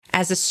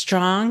As a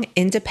strong,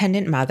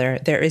 independent mother,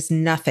 there is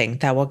nothing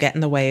that will get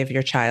in the way of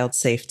your child's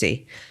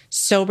safety.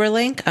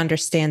 SoberLink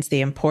understands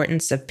the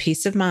importance of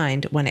peace of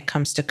mind when it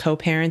comes to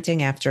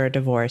co-parenting after a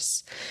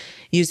divorce.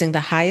 Using the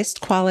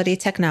highest quality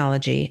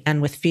technology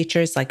and with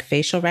features like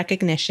facial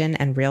recognition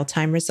and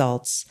real-time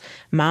results,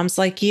 moms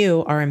like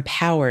you are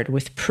empowered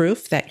with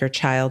proof that your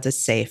child is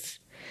safe.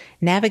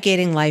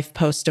 Navigating life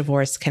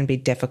post-divorce can be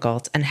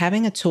difficult, and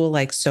having a tool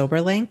like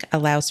SoberLink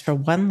allows for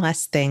one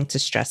less thing to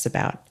stress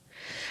about.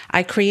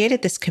 I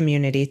created this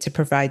community to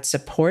provide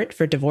support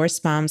for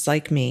divorced moms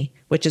like me,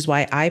 which is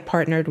why I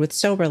partnered with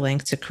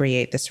SoberLink to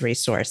create this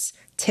resource,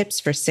 Tips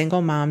for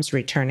Single Moms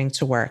Returning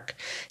to Work.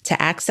 To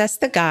access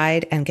the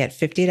guide and get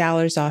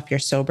 $50 off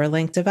your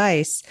SoberLink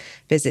device,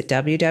 visit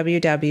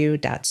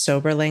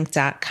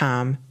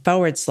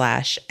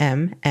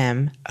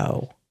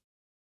www.soberlink.com/MMO.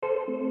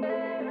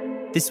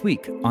 This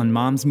week on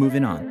Moms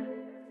Moving On.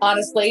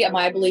 Honestly,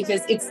 my belief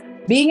is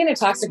being in a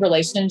toxic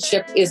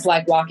relationship is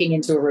like walking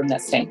into a room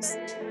that stinks.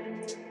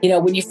 You know,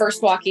 when you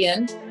first walk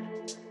in,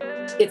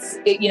 it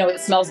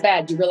smells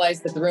bad. You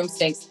realize that the room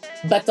stinks,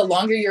 but the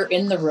longer you're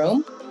in the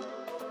room,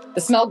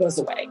 the smell goes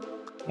away.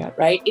 Yeah.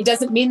 Right? It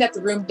doesn't mean that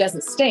the room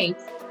doesn't stink.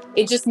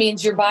 It just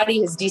means your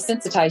body has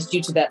desensitized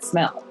you to that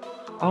smell.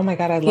 Oh my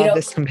God, I love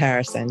this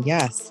comparison.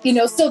 Yes.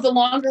 So the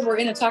longer we're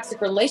in a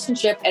toxic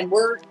relationship and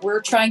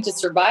we're trying to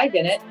survive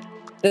in it,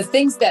 the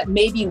things that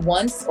maybe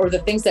once or the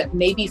things that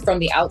maybe from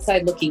the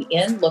outside looking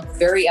in look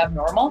very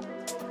abnormal,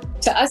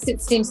 to us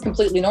it seems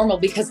completely normal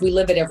because we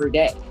live it every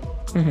day.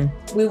 Mm-hmm.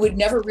 We would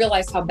never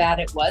realize how bad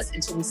it was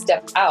until we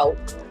step out.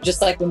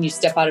 Just like when you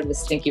step out of the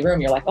stinky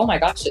room, you're like, oh my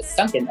gosh, it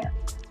stunk in there.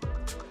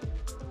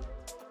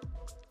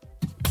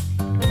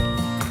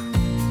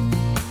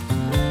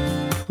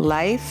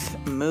 Life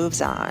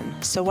moves on,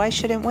 so why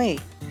shouldn't we?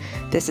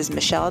 This is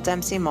Michelle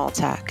Dempsey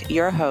Multack,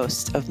 your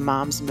host of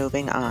Moms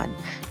Moving On,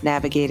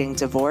 navigating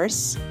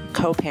divorce,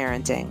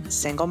 co-parenting,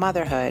 single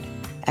motherhood,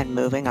 and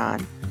moving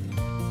on.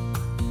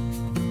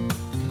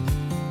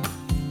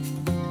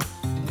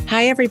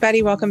 Hi,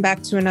 everybody. Welcome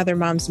back to another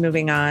Moms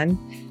Moving On.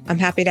 I'm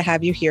happy to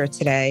have you here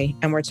today,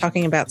 and we're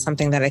talking about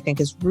something that I think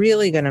is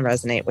really going to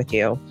resonate with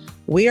you.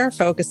 We are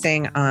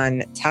focusing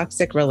on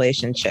toxic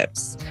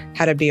relationships,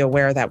 how to be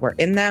aware that we're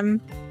in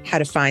them, how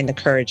to find the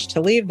courage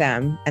to leave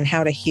them, and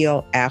how to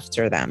heal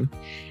after them.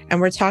 And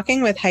we're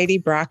talking with Heidi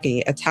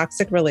Brockie, a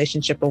toxic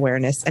relationship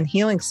awareness and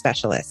healing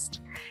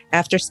specialist.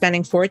 After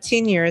spending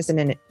 14 years in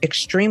an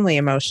extremely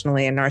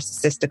emotionally and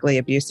narcissistically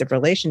abusive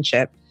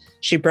relationship,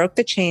 she broke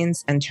the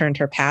chains and turned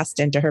her past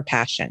into her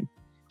passion.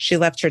 She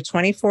left her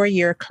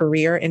 24-year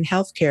career in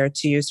healthcare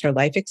to use her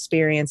life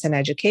experience and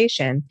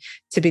education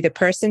to be the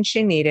person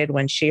she needed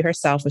when she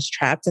herself was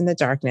trapped in the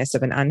darkness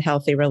of an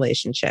unhealthy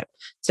relationship,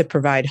 to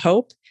provide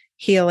hope,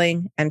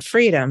 healing, and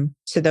freedom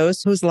to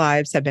those whose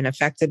lives have been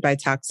affected by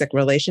toxic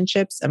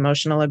relationships,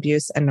 emotional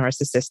abuse, and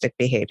narcissistic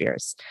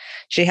behaviors.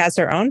 She has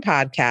her own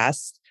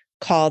podcast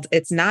called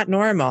It's Not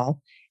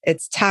Normal,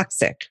 It's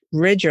Toxic.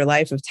 Rid Your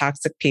Life of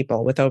Toxic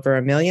People, with over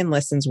 1 million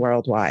listens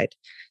worldwide.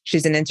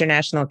 She's an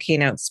international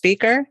keynote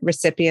speaker,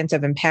 recipient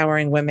of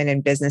Empowering Women in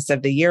Business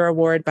of the Year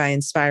Award by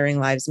Inspiring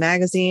Lives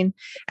magazine,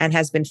 and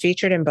has been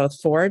featured in both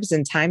Forbes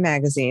and Time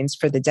magazines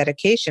for the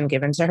dedication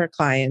given to her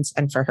clients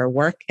and for her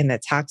work in the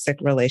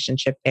toxic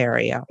relationship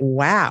area.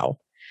 Wow.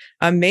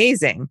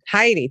 Amazing.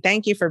 Heidi,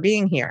 thank you for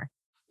being here.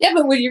 Yeah,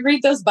 but when you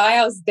read those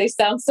bios, they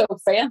sound so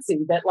fancy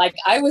that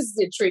I was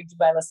intrigued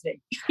by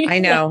listening. I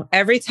know.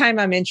 Every time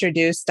I'm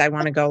introduced, I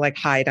want to go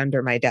hide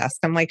under my desk.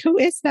 I'm like, who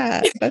is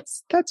that?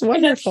 That's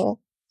wonderful.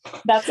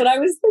 That's what I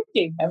was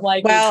thinking.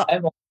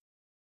 Well,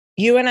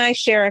 you and I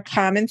share a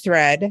common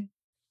thread.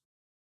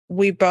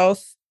 We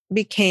both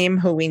became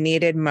who we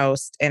needed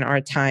most in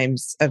our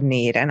times of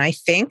need. And I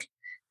think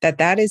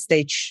that is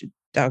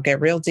I'll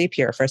get real deep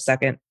here for a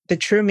second, the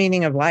true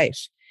meaning of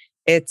life.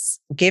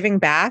 It's giving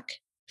back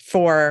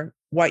for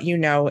what you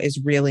know is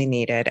really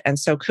needed. And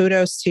so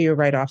kudos to you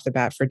right off the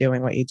bat for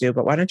doing what you do.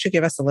 But why don't you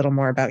give us a little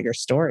more about your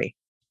story?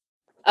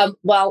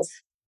 Well,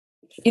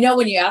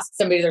 when you ask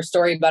somebody their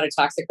story about a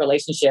toxic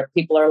relationship,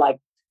 people are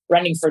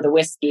running for the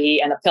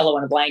whiskey and a pillow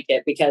and a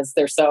blanket because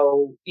they're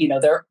so,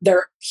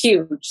 they're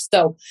huge.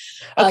 So,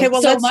 okay,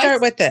 well, let's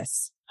start with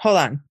this. Hold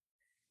on.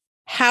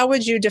 How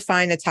would you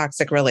define a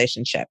toxic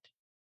relationship?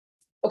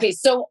 Okay.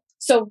 So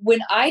when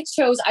I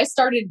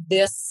started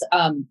this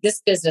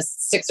business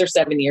 6 or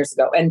 7 years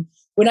ago. And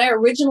when I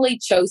originally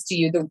chose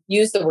to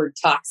use the word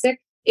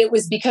toxic, it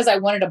was because I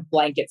wanted a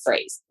blanket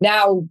phrase.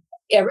 Now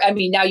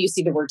you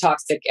see the word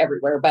toxic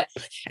everywhere, but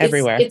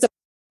everywhere. It's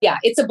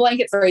a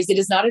blanket phrase. It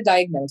is not a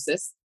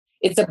diagnosis.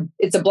 It's a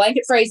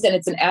blanket phrase, and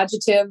it's an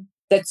adjective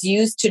that's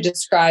used to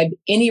describe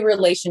any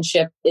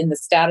relationship in the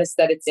status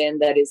that it's in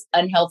that is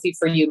unhealthy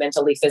for you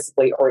mentally,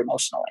 physically, or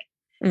emotionally.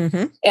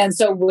 Mm-hmm. And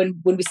so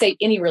when we say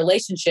any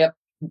relationship,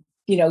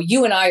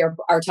 you and I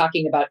are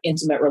talking about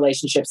intimate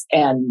relationships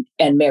and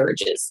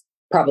marriages,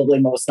 probably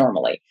most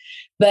normally.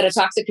 But a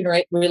toxic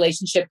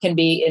relationship can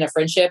be in a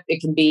friendship.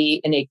 It can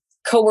be in a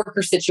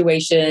coworker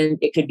situation.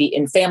 It could be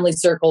in family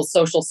circles,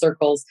 social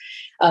circles.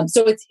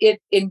 So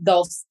it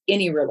engulfs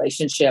any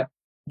relationship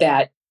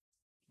that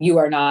you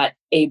are not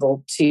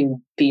able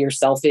to be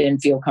yourself in,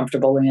 feel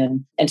comfortable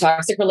in. And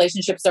toxic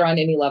relationships are on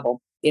any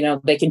level.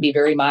 They can be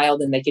very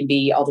mild and they can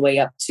be all the way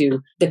up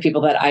to the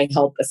people that I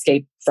help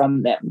escape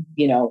from them.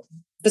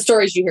 The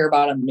stories you hear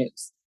about on the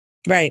news.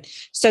 Right.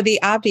 So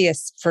the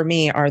obvious for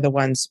me are the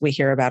ones we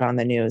hear about on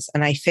the news.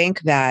 And I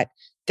think that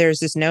there's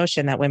this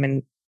notion that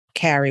women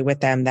carry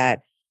with them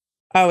that,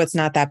 oh, it's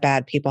not that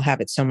bad. People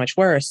have it so much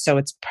worse. So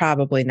it's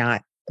probably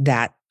not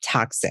that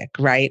toxic.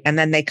 Right. And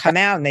then they come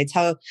out and they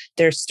tell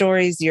their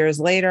stories years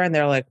later and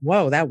they're like,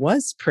 whoa, that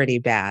was pretty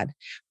bad.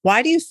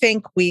 Why do you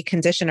think we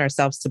condition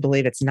ourselves to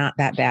believe it's not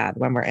that bad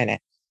when we're in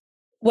it?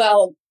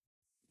 Well,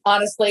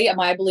 honestly,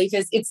 my belief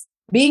is it's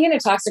being in a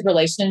toxic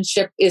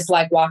relationship is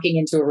like walking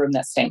into a room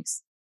that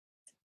stinks.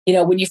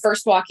 When you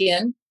first walk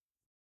in,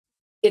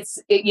 it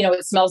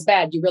smells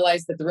bad. You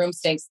realize that the room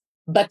stinks,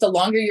 but the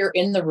longer you're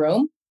in the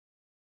room,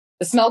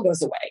 the smell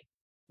goes away.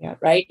 Yeah.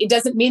 Right. It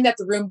doesn't mean that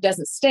the room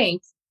doesn't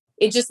stink.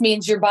 It just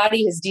means your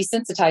body has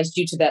desensitized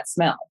you to that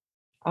smell.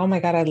 Oh my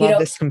God, I love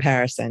this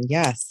comparison.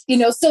 Yes.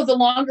 So the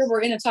longer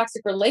we're in a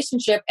toxic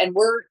relationship and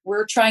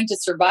we're trying to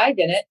survive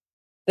in it,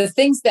 the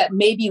things that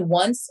maybe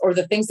once or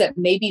the things that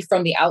maybe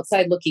from the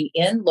outside looking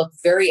in look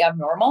very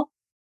abnormal,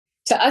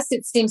 to us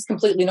it seems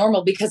completely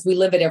normal because we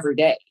live it every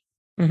day.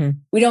 Mm-hmm.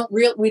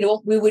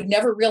 We would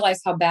never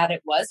realize how bad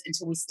it was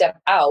until we step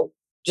out.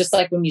 Just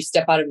like when you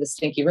step out of the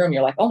stinky room,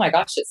 you're like, oh my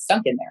gosh, it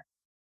stunk in there.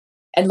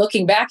 And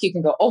looking back, you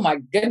can go, oh my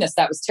goodness,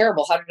 that was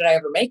terrible. How did I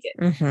ever make it?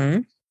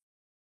 Mm-hmm.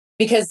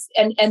 Because,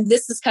 and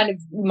this is kind of,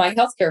 my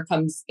healthcare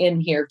comes in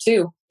here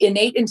too.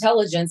 Innate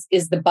intelligence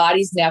is the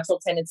body's natural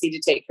tendency to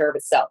take care of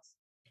itself.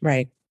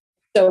 Right.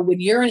 So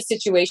when you're in a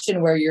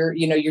situation where you're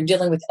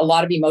dealing with a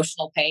lot of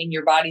emotional pain,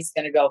 your body's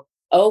going to go,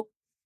 oh,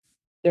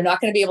 they're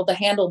not going to be able to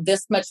handle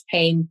this much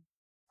pain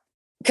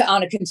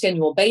on a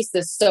continual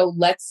basis. So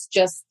let's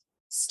just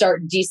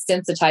start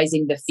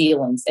desensitizing the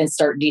feelings and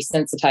start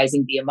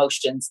desensitizing the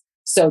emotions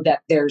so that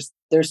there's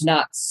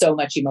not so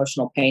much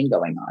emotional pain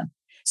going on.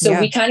 So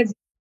we kind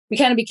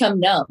of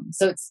become numb.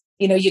 So it's,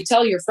 you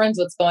tell your friends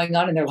what's going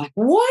on and they're like,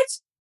 what?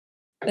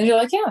 And you're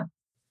like, yeah,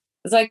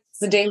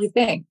 it's a daily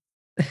thing,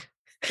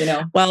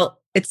 Well,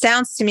 it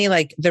sounds to me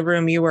like the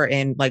room you were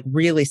in, like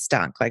really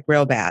stunk, like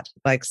real bad,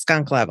 like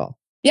skunk level.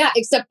 Yeah.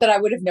 Except that I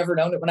would have never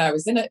known it when I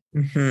was in it,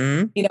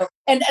 mm-hmm.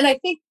 And I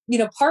think,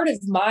 part of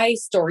my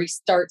story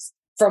starts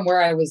from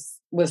where I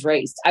was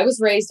raised. I was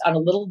raised on a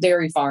little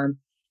dairy farm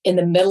in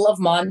the middle of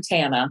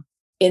Montana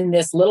in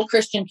this little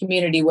Christian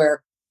community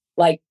where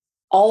like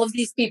all of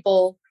these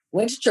people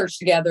went to church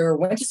together,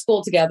 went to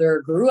school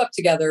together, grew up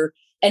together.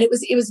 And it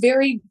was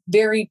very,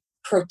 very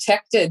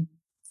protected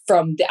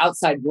from the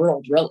outside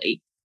world,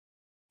 really.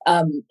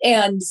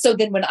 And so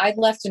then when I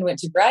left and went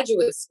to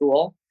graduate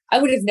school, I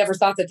would have never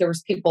thought that there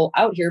was people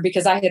out here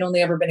because I had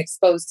only ever been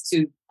exposed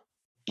to,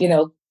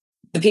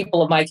 the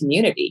people of my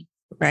community.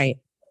 Right.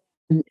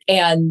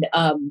 And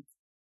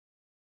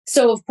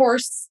so of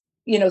course,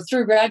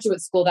 through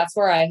graduate school, that's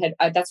where I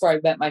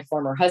met my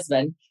former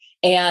husband.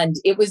 And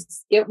it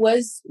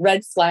was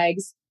red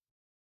flags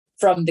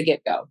from the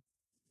get-go.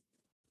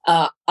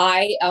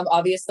 I am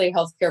obviously a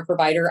healthcare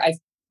provider.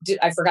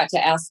 I forgot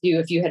to ask you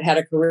if you had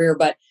a career,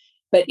 but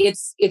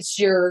it's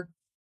your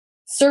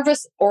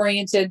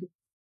service-oriented,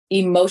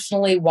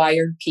 emotionally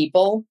wired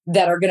people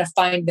that are going to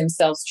find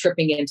themselves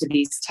tripping into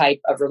these type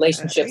of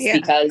relationships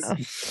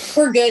because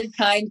we're good,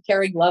 kind,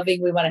 caring,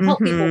 loving. We want to help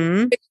people.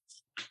 We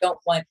don't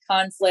want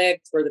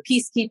conflict. We're the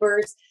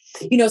peacekeepers.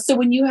 So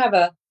when you have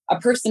a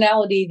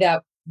personality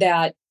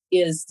that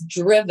is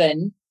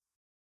driven,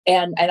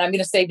 and I'm going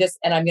to say this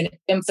and I'm going to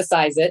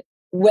emphasize it,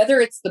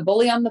 whether it's the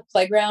bully on the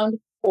playground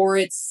or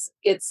it's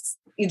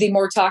the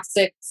more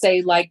toxic,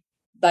 say like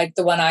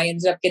the one I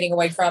ended up getting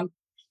away from,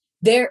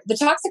 the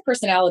toxic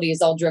personality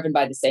is all driven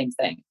by the same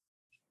thing.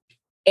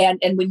 And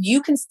when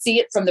you can see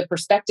it from the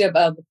perspective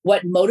of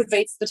what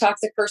motivates the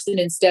toxic person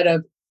instead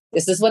of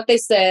this is what they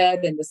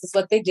said and this is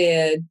what they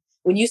did,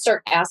 when you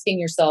start asking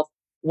yourself,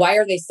 why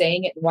are they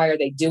saying it? Why are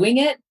they doing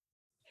it?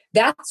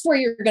 That's where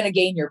you're going to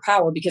gain your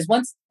power, because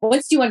once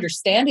you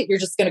understand it, you're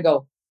just going to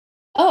go,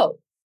 oh,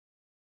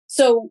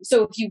 so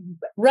if you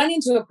run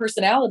into a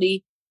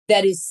personality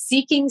that is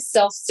seeking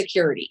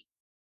self-security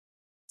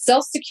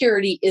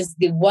is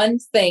the one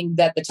thing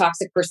that the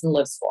toxic person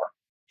lives for.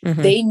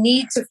 Mm-hmm. They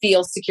need to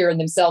feel secure in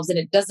themselves. And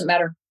it doesn't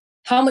matter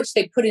how much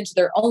they put into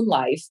their own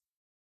life.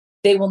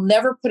 They will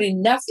never put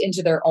enough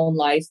into their own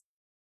life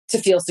to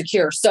feel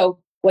secure. So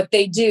what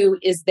they do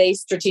is they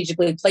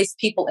strategically place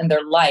people in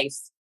their life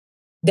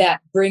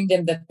that bring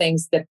them the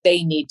things that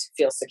they need to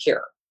feel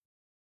secure.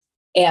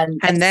 And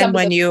then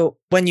when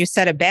you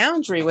set a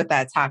boundary with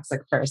that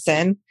toxic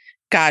person,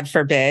 God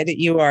forbid,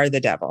 you are the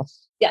devil.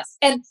 Yes.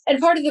 And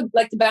part of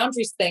the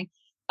boundaries thing.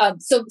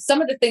 So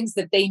some of the things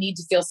that they need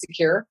to feel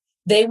secure,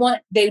 they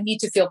need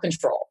to feel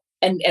control.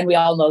 And we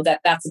all know that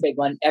that's a big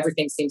one.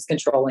 Everything seems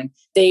controlling.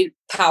 They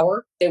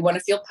want to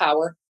feel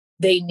power.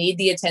 they need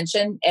the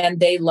attention and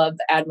they love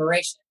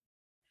admiration.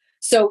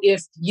 So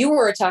if you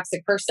were a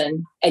toxic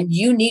person and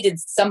you needed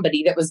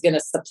somebody that was going to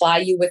supply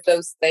you with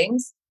those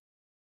things,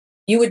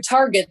 you would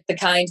target the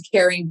kind,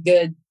 caring,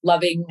 good,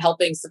 loving,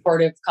 helping,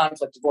 supportive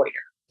conflict avoider.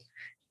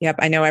 Yep.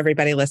 I know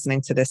everybody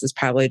listening to this is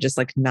probably just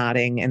like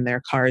nodding in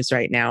their cars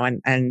right now.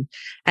 And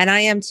I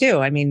am too.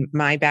 I mean,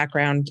 my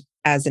background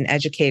as an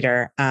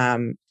educator, I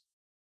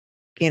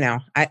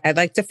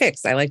like to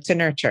fix, I like to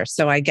nurture.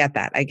 So I get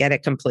that. I get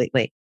it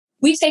completely.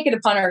 We take it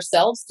upon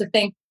ourselves to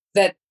think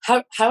that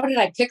how did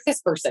I pick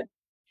this person?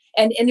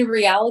 And in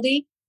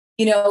reality,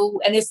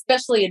 and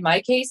especially in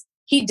my case,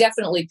 he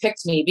definitely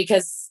picked me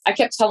because I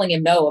kept telling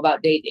him no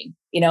about dating,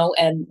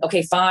 and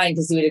okay, fine,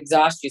 because he would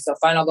exhaust you. So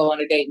fine, I'll go on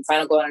a date, and fine,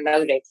 I'll go on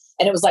another date.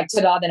 And it was like,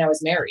 ta-da, then I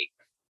was married.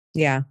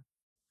 Yeah.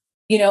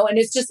 And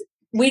it's just,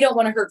 we don't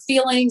want to hurt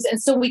feelings.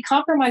 And so we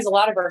compromise a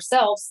lot of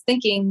ourselves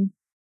thinking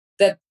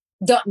that,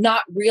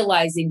 not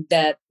realizing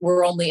that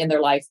we're only in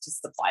their life to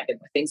supply them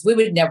with things. We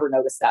would never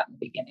notice that in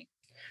the beginning.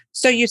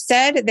 So you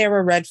said there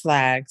were red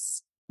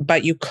flags,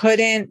 but you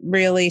couldn't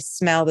really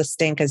smell the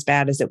stink as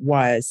bad as it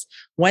was.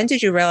 When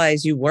did you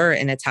realize you were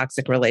in a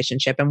toxic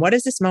relationship? And what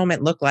does this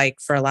moment look like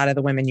for a lot of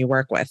the women you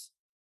work with?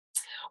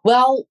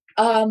 Well,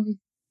 I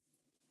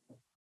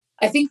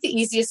think the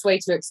easiest way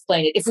to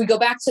explain it, if we go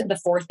back to the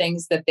 4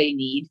 things that they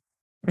need,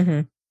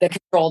 mm-hmm. the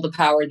control, the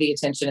power, the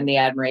attention, and the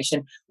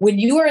admiration. When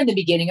you are in the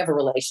beginning of a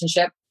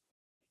relationship,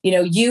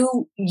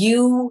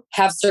 you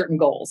have certain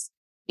goals,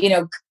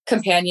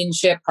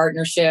 companionship,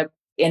 partnership,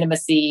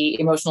 intimacy,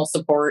 emotional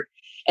support.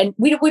 And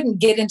we wouldn't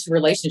get into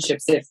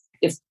relationships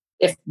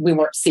if we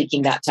weren't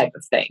seeking that type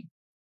of thing.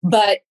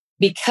 But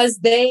because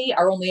they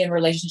are only in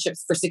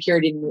relationships for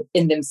security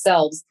in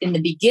themselves, in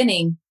the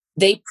beginning,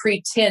 they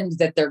pretend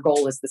that their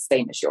goal is the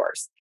same as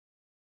yours.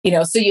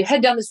 So you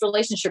head down this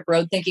relationship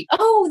road thinking,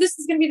 oh, this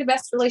is going to be the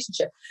best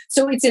relationship.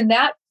 So it's in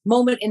that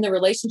moment in the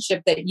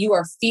relationship that you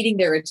are feeding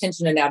their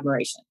attention and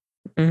admiration.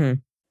 Mm-hmm.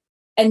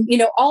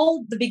 And,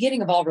 all the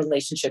beginning of all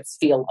relationships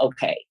feel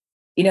okay.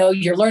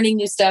 You're learning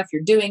new stuff,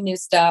 you're doing new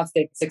stuff.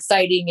 It's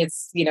exciting.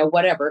 It's,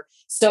 whatever.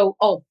 So,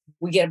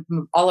 we get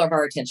all of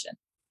our attention.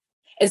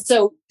 And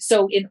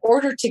so in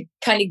order to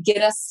kind of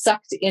get us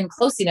sucked in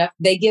close enough,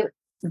 they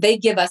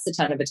give us a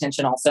ton of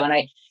attention also.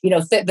 And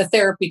the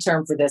therapy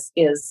term for this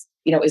is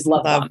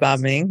love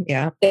bombing.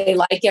 Yeah. They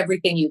like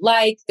everything you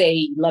like.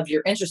 They love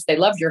your interests. They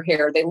love your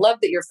hair. They love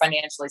that you're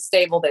financially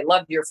stable. They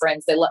love your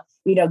friends. They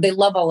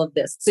love all of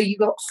this. So you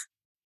go,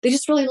 they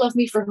just really love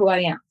me for who I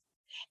am.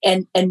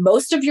 And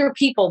most of your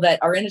people that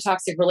are in a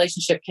toxic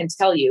relationship can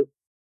tell you,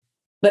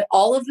 but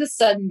all of a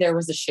sudden there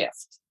was a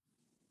shift.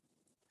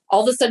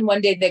 All of a sudden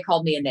one day they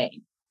called me a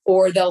name,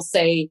 or they'll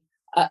say,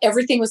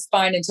 everything was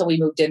fine until we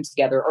moved in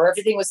together, or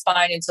everything was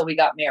fine until we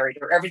got married,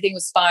 or everything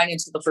was fine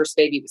until the first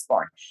baby was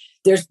born.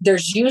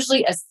 There's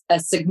usually a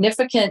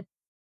significant,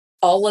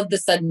 all of the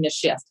sudden, a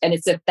shift. And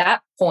it's at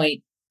that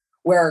point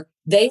where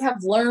they have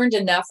learned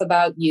enough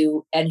about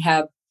you and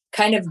have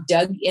kind of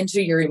dug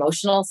into your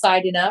emotional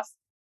side enough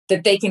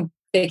that they can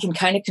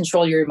kind of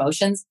control your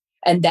emotions.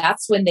 And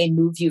that's when they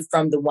move you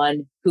from the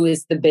one who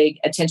is the big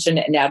attention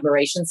and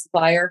admiration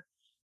supplier,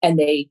 and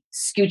they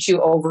scoot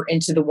you over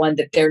into the one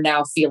that they're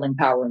now feeling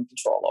power and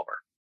control over.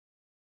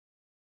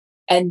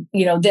 And,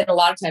 then a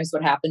lot of times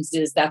what happens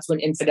is that's when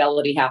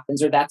infidelity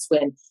happens, or that's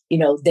when,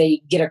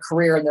 they get a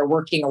career and they're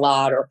working a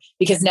lot, or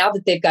because now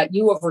that they've got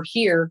you over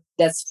here,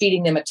 that's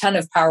feeding them a ton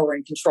of power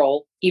and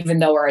control, even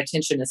though our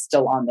attention is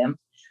still on them.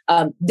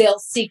 They'll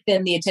seek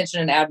then the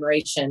attention and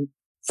admiration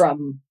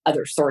from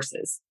other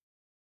sources.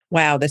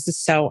 Wow. This is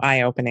so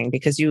eye-opening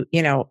because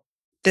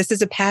this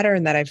is a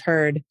pattern that I've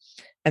heard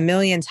a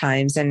million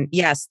times. And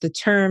yes, the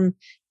term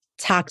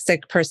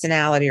toxic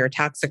personality or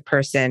toxic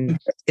person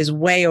is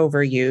way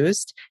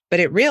overused, but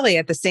it really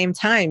at the same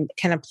time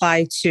can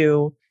apply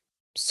to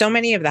so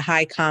many of the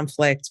high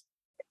conflict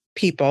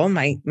people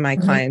my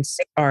clients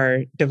are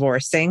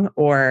divorcing,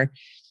 or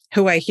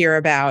who I hear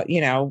about,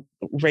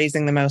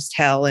 raising the most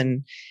hell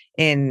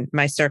in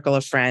my circle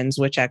of friends,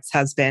 which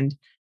ex-husband.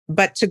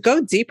 But to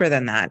go deeper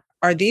than that,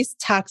 are these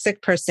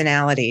toxic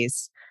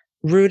personalities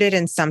rooted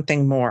in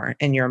something more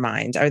in your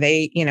mind? Are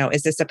they,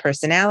 is this a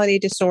personality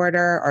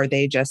disorder? Are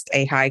they just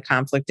a high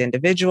conflict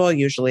individual?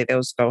 Usually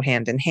those go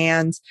hand in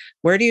hand.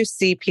 Where do you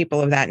see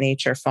people of that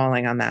nature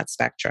falling on that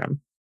spectrum?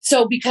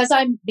 So because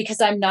I'm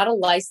not a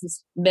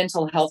licensed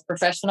mental health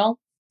professional,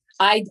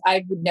 I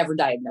would never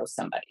diagnose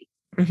somebody.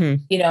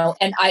 Mm-hmm.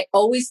 And I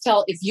always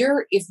tell, if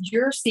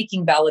you're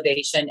seeking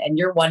validation and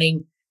you're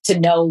wanting to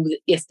know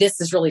if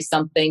this is really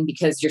something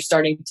because you're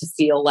starting to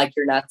feel like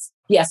you're nuts,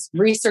 yes,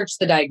 research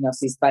the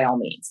diagnoses by all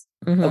means.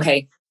 Mm-hmm.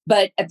 Okay.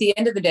 But at the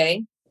end of the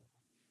day,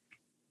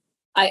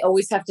 I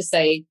always have to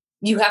say,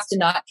 you have to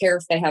not care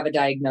if they have a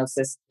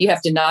diagnosis. You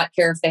have to not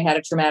care if they had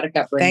a traumatic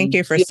upbringing. Thank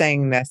you for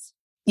saying this.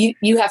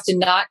 You have to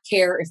not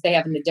care if they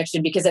have an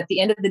addiction, because at the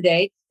end of the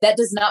day, that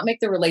does not make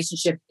the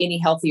relationship any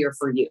healthier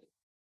for you.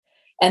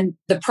 And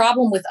the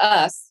problem with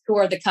us, who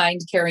are the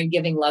kind, caring,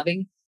 giving,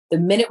 loving, the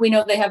minute we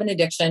know they have an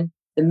addiction,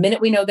 the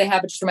minute we know they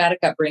have a traumatic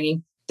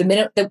upbringing, the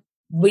minute that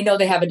we know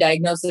they have a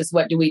diagnosis.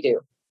 What do?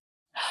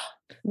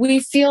 We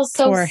feel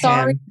so Poor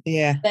sorry him.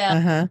 Yeah. for them,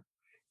 Uh-huh.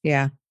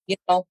 Yeah. you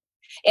know,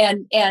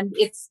 and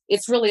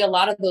it's really a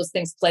lot of those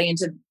things play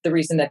into the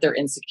reason that they're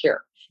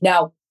insecure.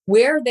 Now,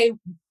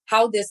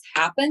 how this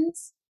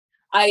happens,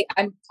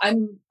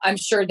 I'm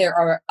sure there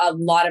are a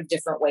lot of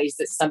different ways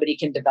that somebody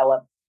can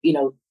develop,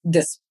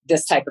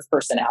 this type of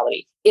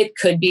personality. It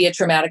could be a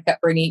traumatic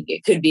upbringing.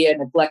 It could be a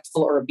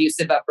neglectful or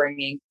abusive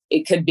upbringing.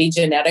 It could be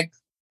genetic.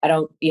 I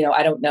don't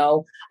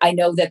know. I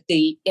know that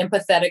the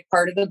empathetic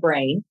part of the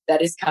brain,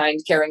 that is kind,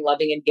 caring,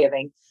 loving, and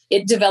giving,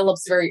 it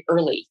develops very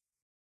early,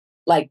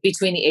 like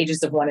between the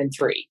ages of 1 and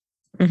 3.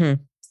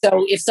 Mm-hmm.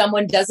 So if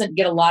someone doesn't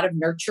get a lot of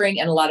nurturing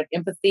and a lot of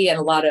empathy and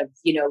a lot of,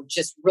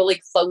 just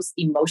really close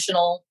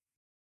emotional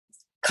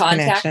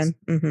contact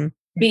Mm-hmm.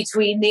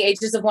 between the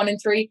ages of 1 and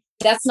 3,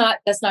 that's not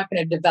going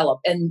to develop.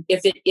 And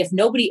if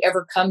nobody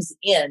ever comes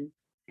in,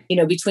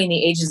 between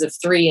the ages of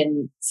 3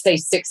 and say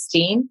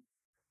 16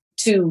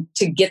 to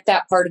get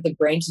that part of the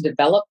brain to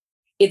develop,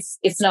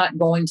 it's not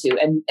going to.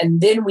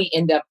 And then we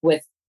end up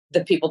with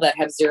the people that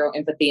have zero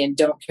empathy and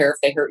don't care if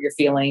they hurt your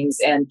feelings,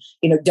 and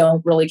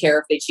don't really care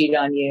if they cheat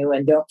on you,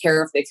 and don't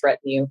care if they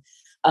threaten you,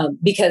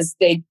 because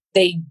they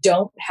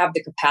don't have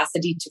the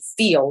capacity to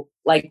feel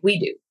like we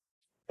do,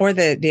 or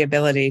the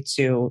ability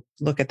to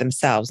look at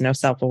themselves. No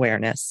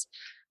self-awareness.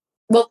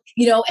 Well,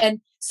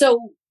 and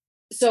so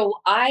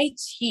I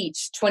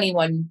teach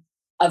 21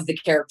 of the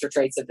character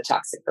traits of the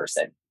toxic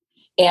person,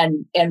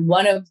 and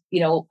one of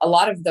a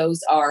lot of those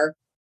are,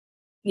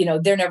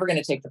 they're never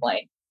going to take the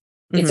blame.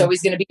 It's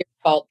always going to be your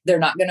fault. They're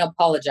not going to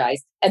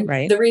apologize. And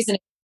the reason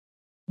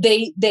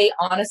they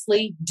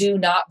honestly do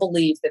not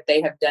believe that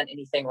they have done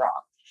anything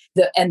wrong.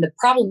 And the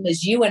problem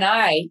is, you and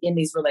I in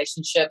these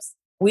relationships,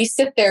 we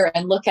sit there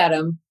and look at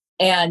them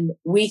and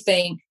we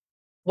think,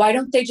 why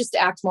don't they just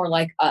act more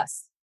like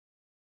us?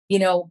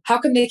 How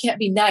come they can't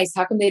be nice?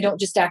 How come they don't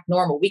just act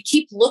normal? We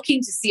keep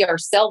looking to see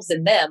ourselves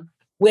in them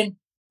when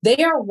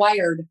they are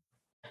wired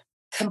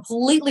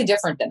completely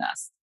different than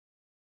us.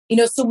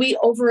 So we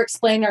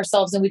over-explain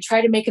ourselves and we try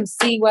to make them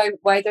see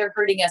why they're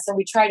hurting us. And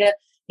we try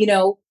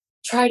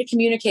to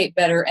communicate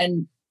better.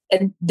 And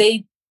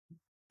they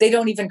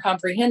don't even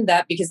comprehend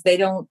that, because they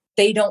don't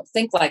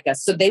think like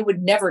us. So they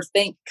would never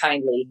think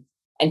kindly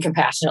and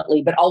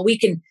compassionately. But all we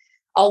can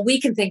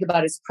think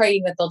about is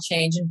praying that they'll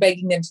change and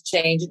begging them to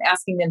change and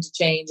asking them to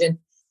change. And,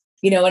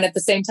 and at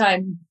the same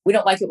time, we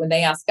don't like it when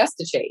they ask us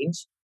to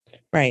change.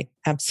 Right.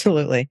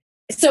 Absolutely.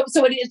 So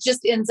it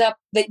just ends up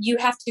that you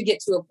have to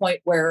get to a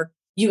point where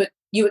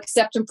you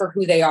accept them for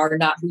who they are,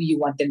 not who you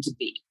want them to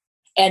be.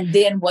 And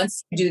then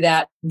once you do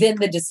that, then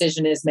the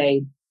decision is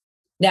made.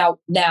 Now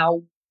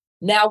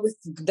with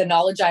the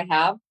knowledge I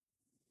have,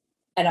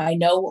 and I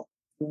know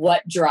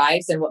what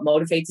drives and what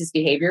motivates his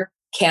behavior,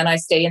 can I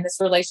stay in this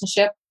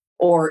relationship,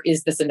 or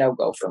is this a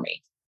no-go for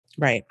me?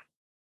 Right.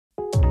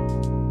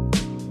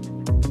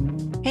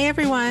 Hey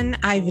everyone,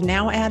 I've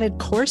now added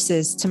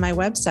courses to my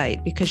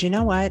website because you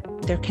know what?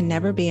 There can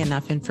never be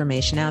enough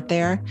information out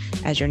there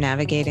as you're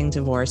navigating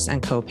divorce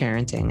and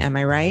co-parenting. Am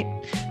I right?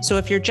 So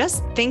if you're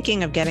just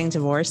thinking of getting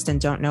divorced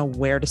and don't know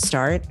where to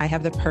start, I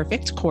have the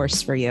perfect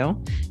course for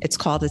you. It's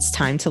called It's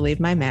Time to Leave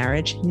My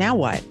Marriage. Now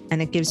what?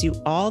 And it gives you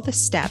all the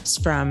steps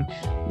from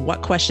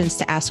what questions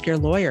to ask your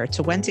lawyer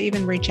to when to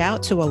even reach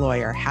out to a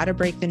lawyer, how to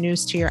break the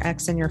news to your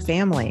ex and your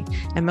family,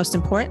 and most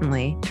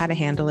importantly, how to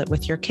handle it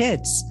with your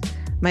kids.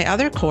 My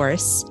other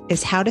course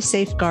is how to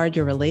safeguard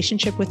your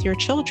relationship with your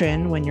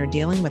children when you're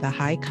dealing with a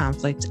high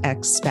conflict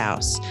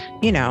ex-spouse.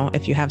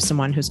 If you have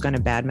someone who's going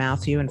to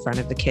badmouth you in front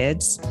of the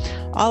kids.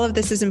 All of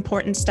this is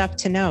important stuff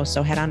to know.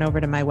 So head on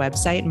over to my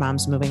website,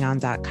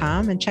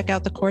 momsmovingon.com, and check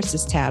out the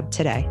courses tab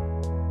today.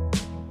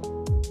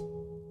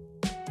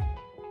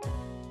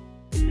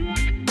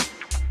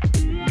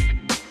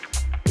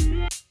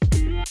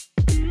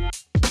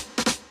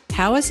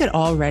 How is it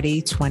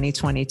already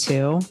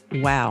 2022?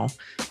 Wow.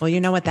 Well,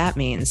 you know what that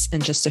means. In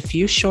just a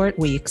few short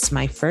weeks,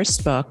 my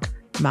first book,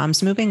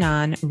 Moms Moving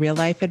On, Real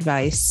Life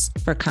Advice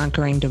for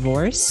Conquering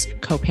Divorce,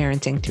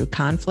 Co-Parenting Through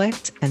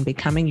Conflict, and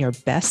Becoming Your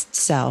Best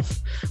Self,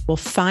 will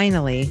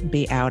finally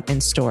be out in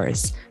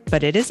stores.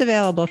 But it is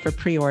available for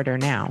pre-order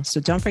now. So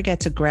don't forget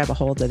to grab a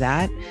hold of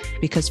that,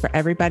 because for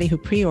everybody who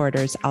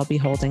pre-orders, I'll be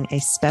holding a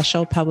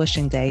special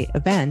Publishing Day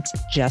event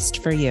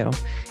just for you.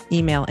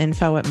 Email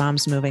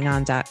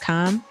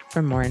info@momsmovingon.com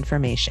for more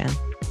information.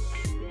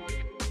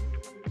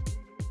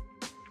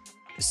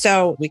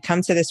 So we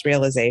come to this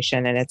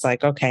realization and it's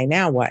like, okay,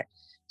 now what?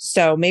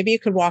 So maybe you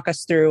could walk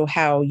us through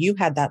how you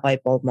had that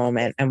light bulb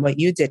moment and what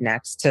you did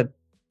next to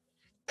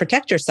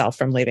protect yourself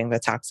from leaving the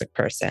toxic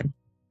person.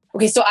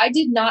 Okay, so I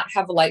did not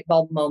have a light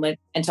bulb moment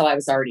until I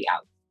was already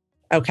out.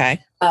 Okay.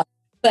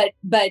 But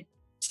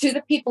to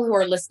the people who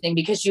are listening,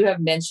 because you have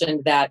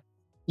mentioned that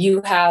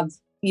you have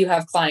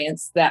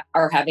clients that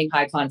are having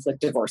high conflict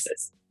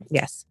divorces.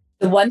 Yes.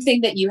 The one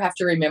thing that you have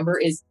to remember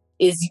is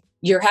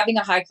you're having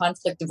a high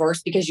conflict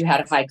divorce because you had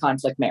a high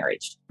conflict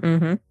marriage.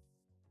 Mm-hmm.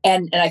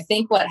 And I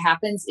think what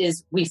happens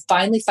is we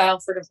finally file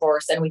for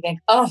divorce and we think,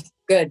 oh,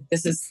 good,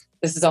 this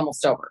is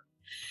almost over.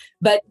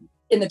 But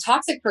in the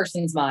toxic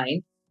person's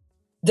mind,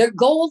 their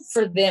goal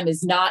for them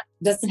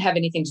doesn't have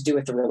anything to do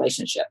with the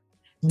relationship.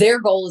 Their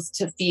goal is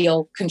to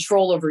feel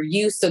control over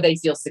you so they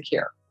feel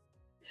secure.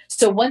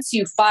 So once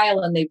you file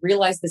and they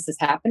realize this is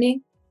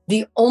happening,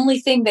 the only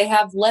thing they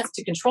have left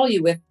to control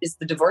you with is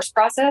the divorce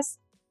process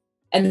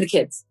and the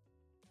kids.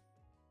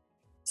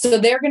 So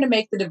they're going to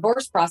make the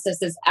divorce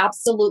process as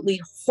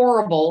absolutely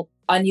horrible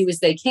on you as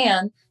they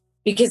can,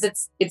 because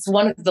it's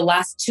one of the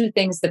last two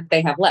things that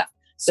they have left.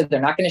 So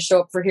they're not going to show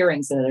up for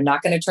hearings, and they're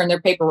not going to turn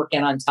their paperwork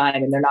in on time,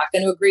 and they're not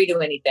going to agree to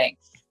anything.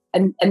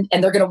 And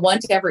they're going to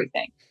want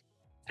everything.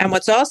 And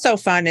what's also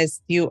fun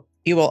is you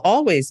will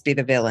always be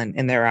the villain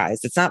in their eyes.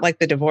 It's not like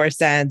the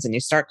divorce ends and you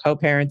start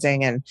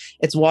co-parenting and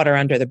it's water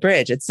under the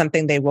bridge. It's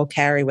something they will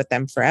carry with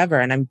them forever.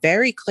 And I'm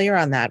very clear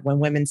on that when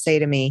women say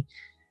to me,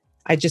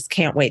 I just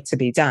can't wait to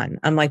be done.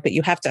 I'm like, but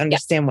you have to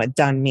understand what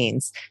done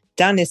means.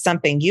 Done is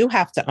something you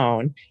have to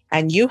own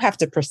and you have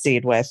to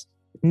proceed with,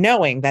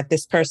 knowing that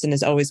this person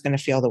is always going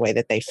to feel the way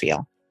that they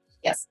feel.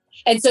 Yes.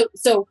 And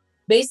so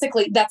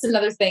basically that's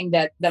another thing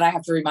that I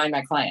have to remind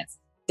my clients.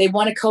 They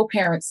want to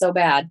co-parent so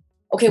bad.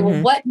 Okay,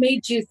 well, what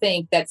made you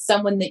think that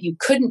someone that you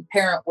couldn't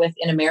parent with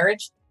in a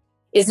marriage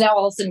is now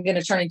all of a sudden going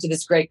to turn into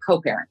this great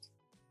co-parent?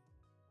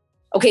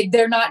 Okay,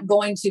 they're not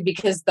going to,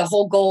 because the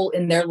whole goal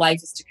in their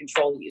life is to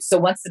control you. So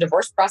once the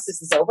divorce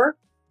process is over,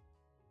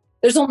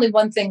 there's only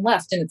one thing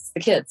left, and it's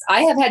the kids.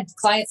 I have had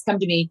clients come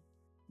to me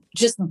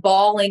just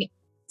bawling,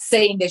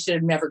 saying they should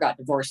have never got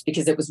divorced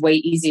because it was way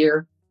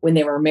easier when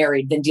they were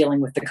married than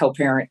dealing with the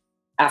co-parent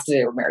after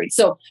they were married.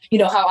 So, you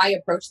know how I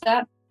approach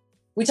that?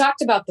 We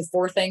talked about the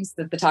 4 things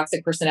that the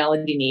toxic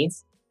personality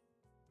needs.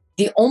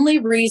 The only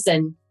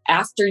reason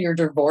after your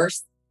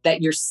divorce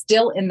that you're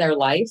still in their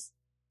life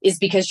is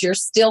because you're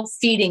still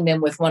feeding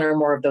them with one or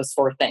more of those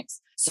 4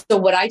 things. So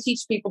what I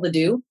teach people to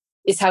do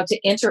is how to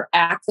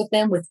interact with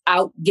them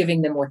without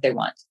giving them what they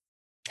want.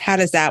 How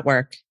does that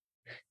work?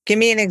 Give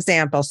me an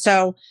example.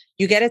 So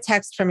you get a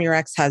text from your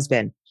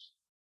ex-husband.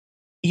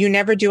 You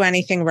never do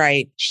anything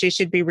right. She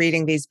should be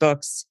reading these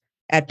books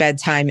at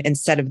bedtime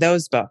instead of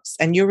those books.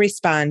 And you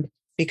respond,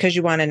 because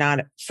you want to not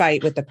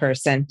fight with the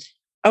person.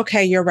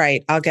 Okay, you're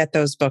right. I'll get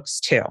those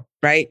books too.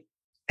 Right.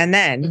 And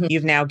then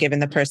you've now given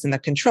the person the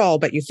control,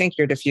 but you think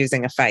you're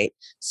diffusing a fight.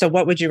 So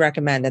what would you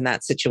recommend in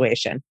that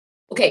situation?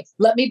 Okay,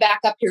 let me back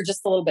up here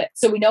just a little bit.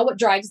 So we know what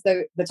drives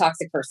the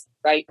toxic person,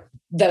 right?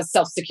 The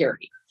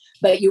self-security.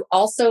 But you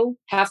also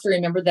have to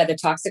remember that a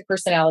toxic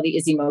personality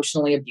is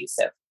emotionally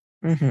abusive.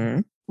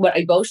 What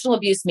emotional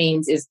abuse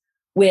means is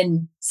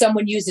when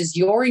someone uses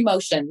your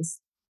emotions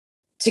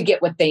to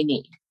get what they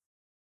need.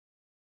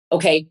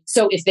 Okay,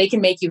 so if they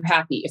can make you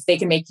happy, if they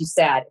can make you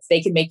sad, if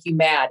they can make you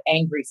mad,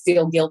 angry,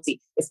 feel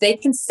guilty, if they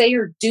can say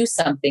or do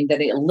something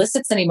that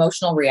elicits an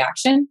emotional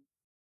reaction,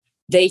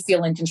 they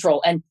feel in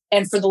control. And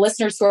for the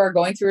listeners who are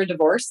going through a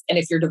divorce, and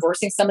if you're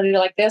divorcing somebody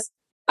like this,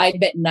 I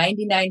bet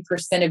 99%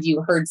 of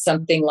you heard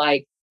something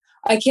like,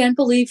 I can't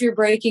believe you're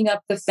breaking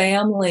up the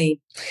family.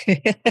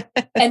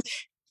 and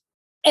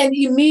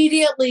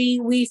immediately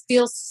we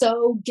feel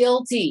so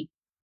guilty.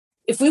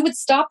 If we would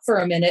stop for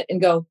a minute and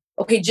go,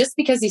 okay, just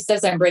because he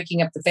says I'm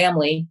breaking up the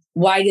family,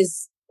 why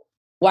does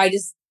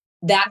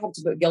that have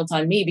to put guilt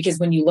on me? Because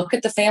when you look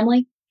at the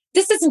family,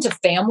 this isn't a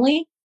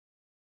family.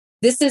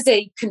 This is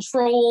a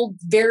controlled,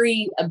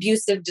 very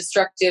abusive,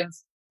 destructive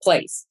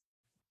place.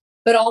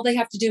 But all they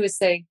have to do is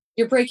say,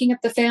 you're breaking up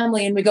the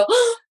family. And we go,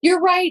 oh, you're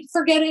right.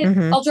 Forget it.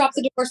 I'll drop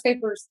the divorce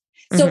papers.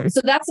 So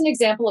that's an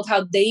example of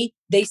how they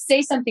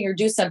say something or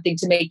do something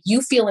to make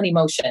you feel an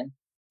emotion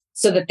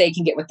so that they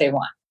can get what they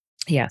want.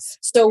 Yes.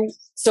 So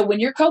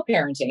when you're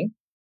co-parenting,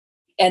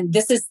 and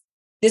this,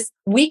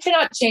 we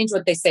cannot change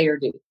what they say or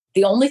do.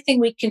 The only thing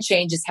we can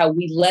change is how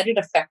we let it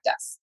affect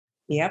us.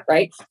 Yeah.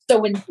 Right.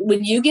 So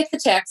when you get the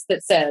text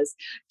that says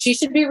she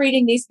should be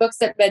reading these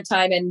books at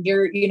bedtime, and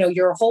you're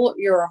a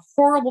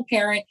horrible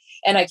parent,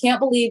 and I can't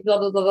believe blah,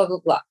 blah, blah, blah, blah,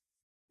 blah.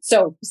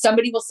 So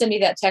somebody will send me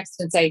that text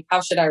and say,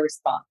 how should I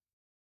respond?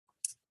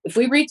 If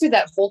we read through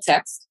that whole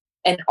text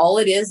and all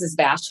it is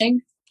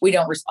bashing, we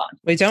don't respond.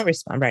 We don't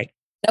respond. Right.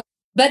 Nope.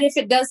 But if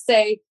it does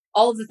say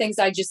all of the things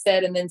I just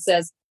said, and then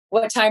says,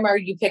 what time are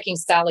you picking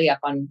Sally up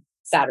on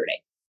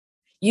Saturday?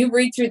 You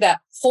read through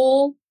that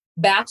whole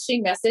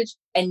bashing message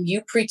and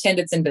you pretend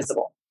it's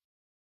invisible.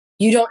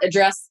 You don't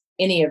address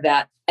any of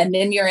that. And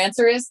then your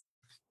answer is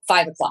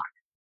 5:00.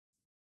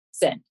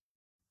 Send.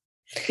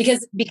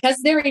 Because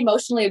they're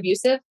emotionally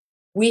abusive,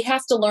 we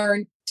have to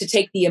learn to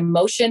take the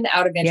emotion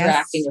out of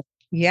interacting with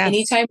them. Yes.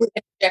 Anytime we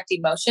interject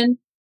emotion,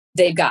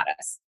 they've got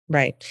us.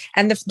 Right.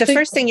 And the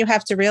first thing you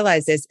have to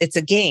realize is it's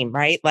a game,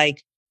 right?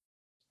 Like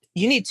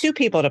you need 2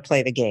 people to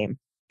play the game.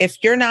 If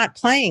you're not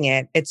playing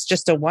it, it's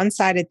just a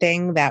one-sided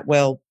thing that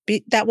will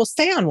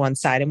stay on one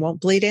side and won't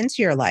bleed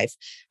into your life.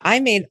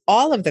 I made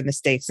all of the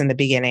mistakes in the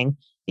beginning,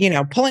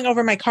 pulling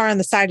over my car on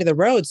the side of the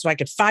road so I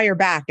could fire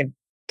back and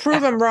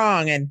prove them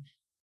wrong.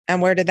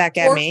 And where did that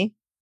get me?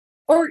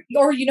 Or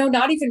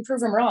not even prove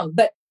them wrong,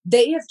 but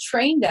they have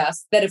trained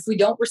us that if we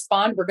don't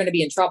respond, we're going to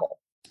be in trouble.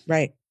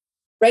 Right.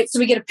 right? So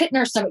we get a pit in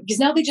our stomach because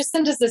now they just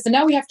sent us this and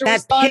now we have to That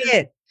respond.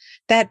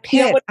 That pit.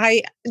 You know what?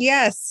 I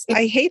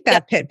hate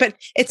that pit, but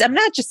it's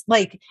not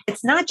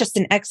just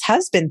an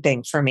ex-husband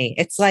thing for me.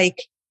 It's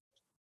like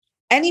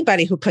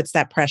anybody who puts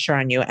that pressure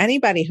on you,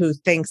 anybody who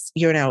thinks,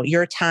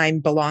 your time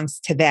belongs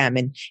to them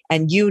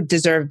and you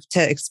deserve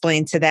to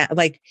explain to that,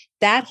 like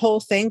that whole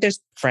thing. There's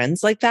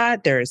friends like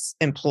that. There's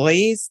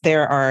employees.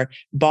 There are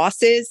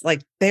bosses.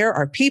 Like there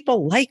are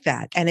people like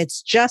that. And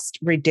it's just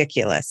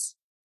ridiculous.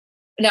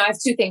 Now I have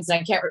two things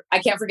and I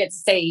can't forget to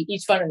say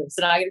each one of them.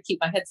 So now I got to keep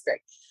my head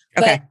straight.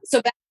 Okay. But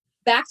so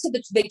back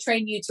to they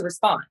train you to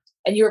respond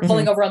and you were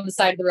pulling over on the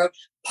side of the road.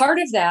 Part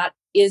of that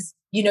is,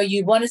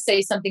 you want to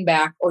say something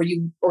back or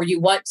you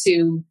want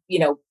to,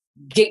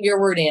 get your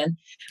word in,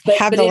 but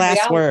have the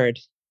last word.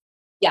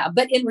 Yeah.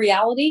 But in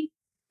reality,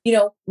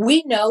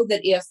 we know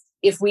that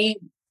if we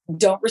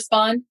don't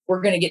respond,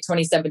 we're going to get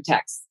 27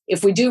 texts.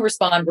 If we do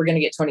respond, we're going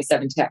to get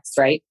 27 texts,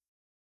 right?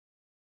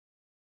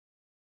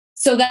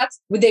 So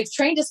they've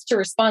trained us to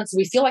respond. So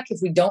we feel like if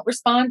we don't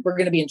respond, we're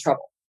going to be in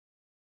trouble.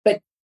 But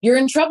you're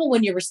in trouble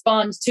when you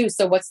respond too.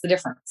 So what's the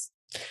difference?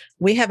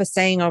 We have a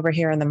saying over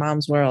here in the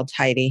mom's world,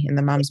 Heidi, in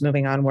the Moms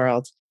Moving On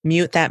world,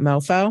 mute that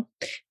mofo.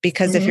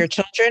 Because if your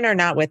children are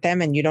not with them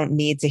and you don't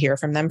need to hear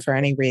from them for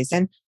any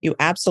reason, you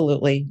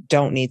absolutely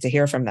don't need to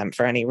hear from them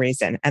for any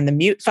reason. And the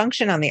mute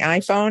function on the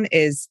iPhone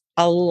is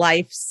a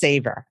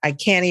lifesaver. I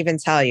can't even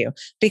tell you.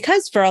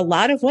 Because for a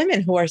lot of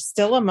women who are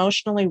still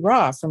emotionally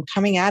raw from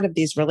coming out of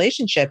these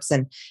relationships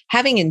and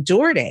having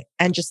endured it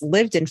and just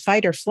lived in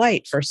fight or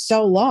flight for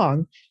so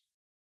long,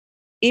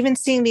 even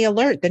seeing the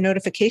alert, the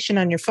notification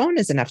on your phone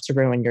is enough to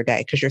ruin your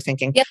day because you're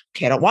thinking,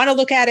 okay, I don't want to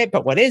look at it,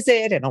 but what is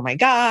it? And oh my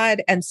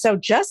God. And so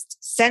just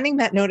sending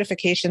that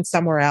notification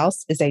somewhere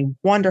else is a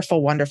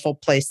wonderful, wonderful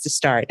place to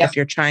start if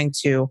you're trying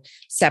to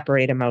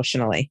separate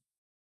emotionally.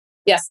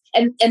 Yes.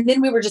 And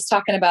then we were just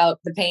talking about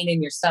the pain in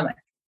your stomach.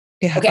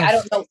 Yeah. Okay. I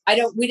don't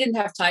know. We didn't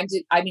have time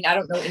to, I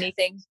don't know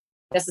anything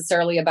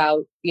necessarily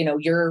about,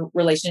 your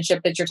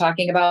relationship that you're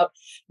talking about,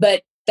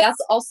 but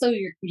that's also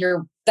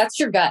that's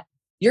your gut.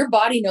 Your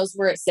body knows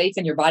where it's safe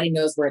and your body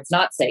knows where it's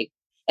not safe.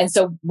 And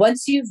so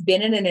once you've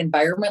been in an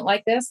environment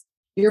like this,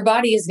 your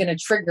body is going to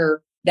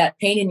trigger that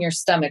pain in your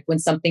stomach when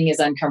something is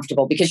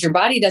uncomfortable because your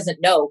body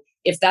doesn't know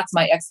if that's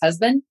my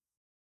ex-husband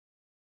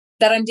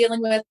that I'm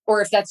dealing with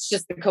or if that's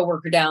just the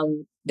coworker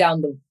down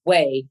the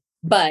way,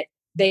 but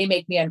they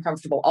make me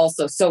uncomfortable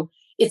also. So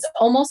it's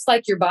almost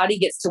like your body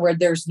gets to where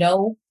there's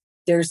no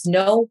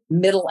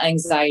middle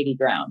anxiety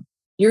ground.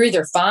 You're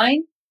either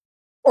fine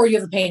or you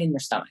have a pain in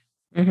your stomach.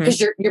 Because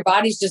your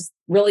body's just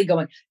really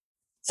going,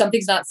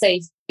 something's not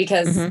safe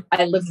because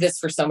I lived this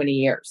for so many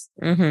years.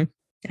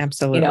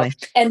 Absolutely.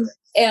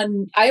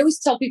 And I always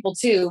tell people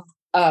too,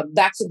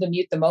 back to the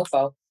mute the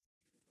mofo,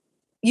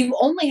 you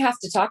only have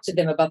to talk to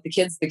them about the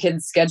kids'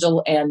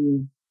 schedule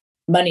and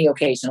money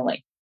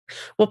occasionally.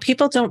 Well,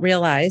 people don't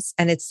realize,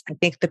 and it's, I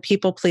think, the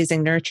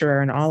people-pleasing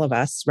nurturer in all of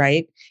us,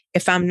 right?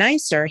 If I'm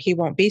nicer, he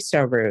won't be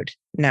so rude.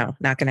 No,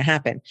 not going to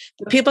happen.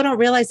 But people don't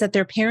realize that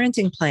their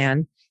parenting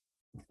plan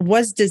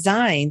was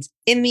designed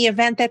in the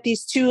event that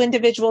these two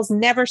individuals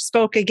never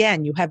spoke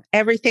again. You have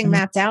everything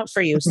mapped out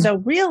for you. So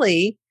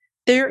really,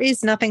 there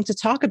is nothing to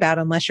talk about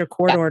unless your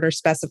court order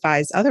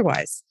specifies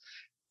otherwise.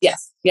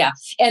 Yes. Yeah.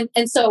 And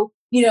so,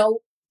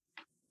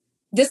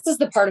 this is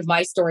the part of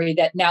my story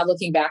that now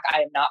looking back,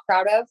 I am not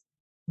proud of,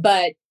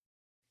 but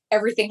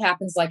everything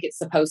happens like it's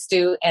supposed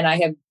to. And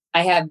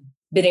I have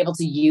been able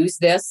to use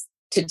this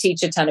to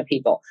teach a ton of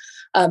people.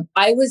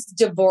 I was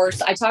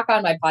divorced. I talk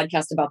on my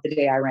podcast about the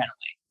day I ran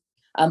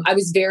away. I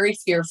was very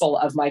fearful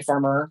of my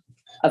former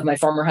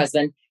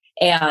husband,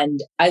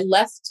 and I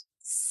left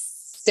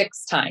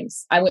 6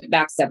 times. I went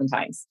back 7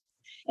 times,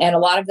 and a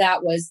lot of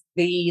that was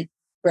the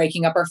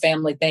breaking up our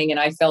family thing, and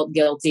I felt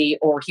guilty,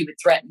 or he would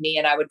threaten me,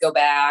 and I would go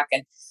back,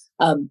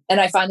 and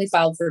I finally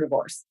filed for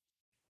divorce.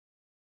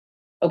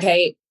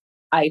 Okay,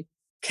 I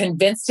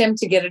convinced him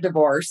to get a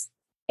divorce,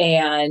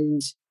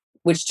 and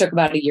which took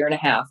about 1.5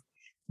 years,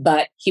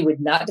 but he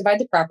would not divide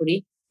the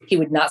property. He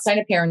would not sign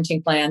a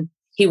parenting plan.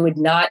 He would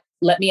not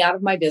let me out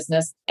of my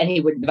business, and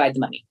he wouldn't divide the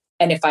money.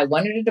 And if I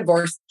wanted a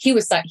divorce, he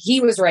was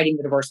writing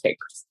the divorce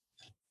papers.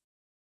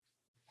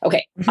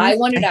 Okay. I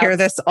wanted out. I hear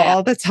this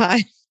all the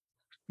time.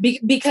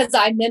 Because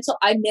I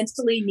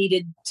mentally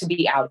needed to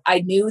be out.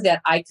 I knew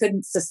that I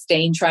couldn't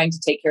sustain trying to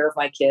take care of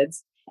my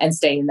kids and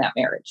stay in that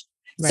marriage.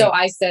 Right. So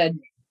I said,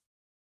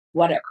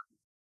 whatever.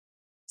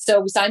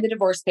 So we signed the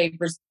divorce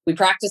papers. We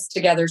practiced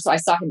together. So I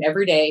saw him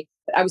every day.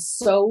 But I was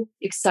so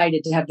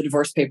excited to have the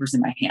divorce papers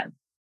in my hand.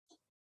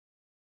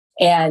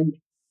 And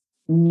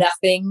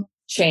nothing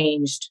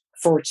changed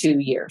for 2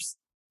 years.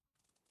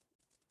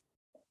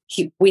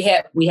 We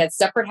had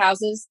separate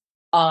houses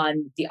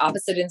on the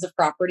opposite ends of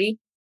property.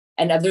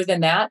 And other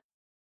than that,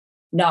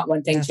 not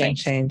one thing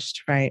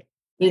changed. Right.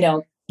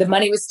 The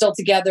money was still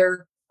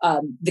together.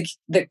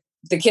 The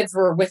kids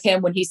were with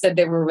him when he said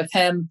they were with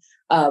him.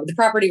 The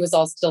property was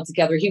all still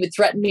together. He would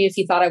threaten me if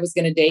he thought I was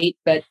going to date,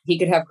 but he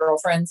could have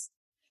girlfriends.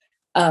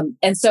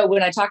 And so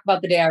when I talk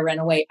about the day I ran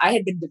away, I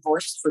had been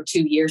divorced for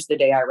 2 years the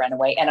day I ran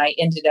away, and I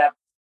ended up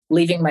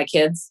leaving my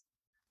kids.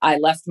 I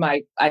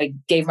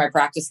gave my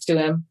practice to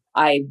him.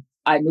 I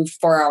moved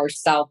 4 hours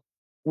south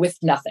with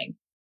nothing.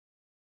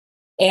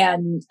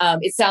 And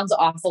it sounds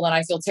awful, and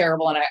I feel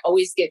terrible, and I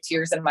always get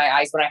tears in my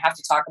eyes when I have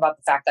to talk about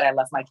the fact that I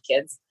left my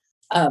kids.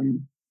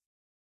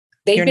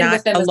 You're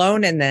not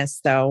alone in this,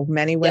 though.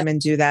 Many women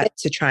do that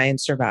to try and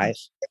survive.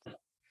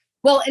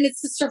 Well, and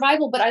it's a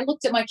survival, but I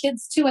looked at my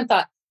kids too and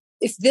thought,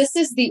 if this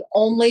is the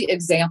only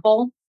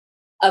example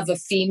of a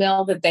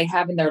female that they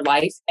have in their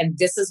life, and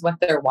this is what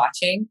they're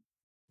watching,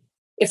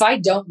 if I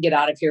don't get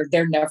out of here,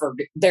 they're never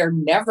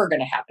going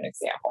to have an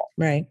example.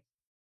 Right.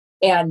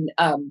 And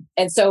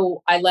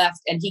so I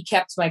left, and he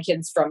kept my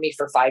kids from me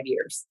for 5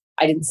 years.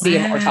 I didn't see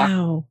him or talk.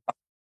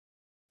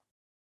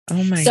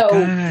 Oh my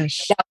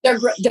gosh.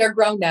 They're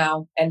grown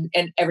now, and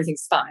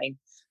everything's fine.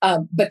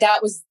 But that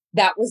was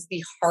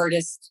the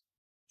hardest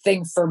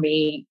thing for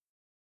me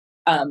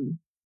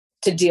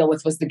to deal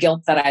with, was the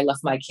guilt that I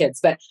left my kids.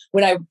 But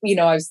when I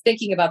was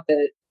thinking about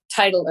the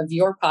title of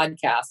your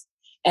podcast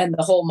and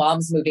the whole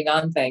Moms Moving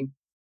On thing,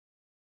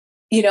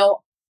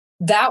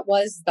 that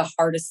was the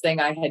hardest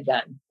thing I had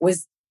done.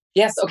 Was,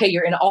 yes, okay,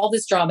 you're in all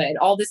this drama and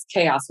all this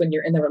chaos when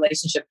you're in the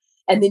relationship,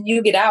 and then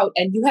you get out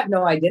and you have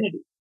no identity.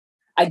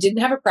 I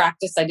didn't have a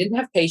practice. I didn't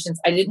have patience.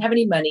 I didn't have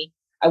any money.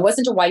 I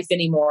wasn't a wife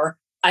anymore.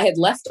 I had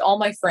left all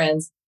my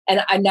friends,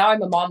 and now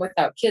I'm a mom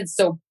without kids.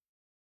 So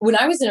when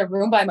I was in a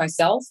room by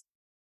myself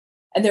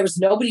and there was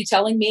nobody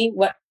telling me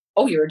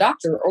oh, you're a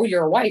doctor, or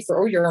you're a wife,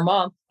 or oh, you're a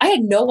mom, I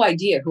had no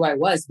idea who I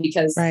was,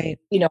 because, I've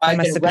been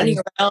running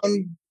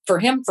around for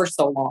him for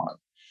so long.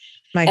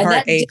 My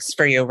heart aches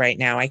for you right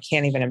now. I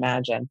can't even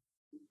imagine.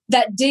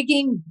 That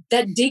digging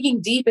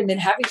deep, and then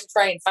having to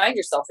try and find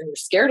yourself, and you're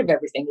scared of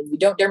everything, and you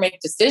don't dare make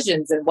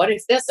decisions. And what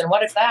if this and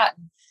what if that?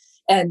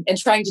 And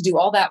trying to do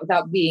all that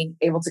without being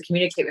able to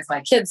communicate with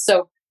my kids.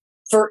 So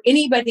for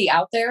anybody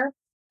out there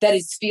that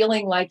is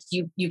feeling like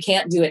you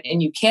can't do it,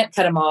 and you can't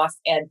cut them off,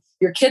 and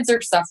your kids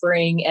are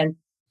suffering, and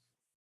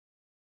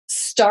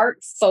start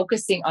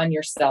focusing on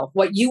yourself.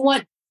 What you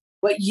want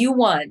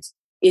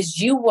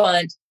is you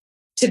want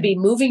to be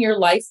moving your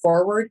life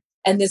forward,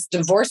 and this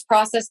divorce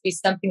process be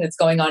something that's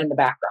going on in the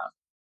background.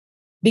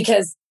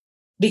 Because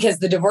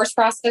the divorce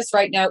process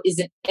right now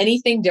isn't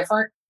anything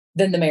different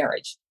than the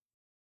marriage.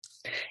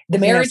 The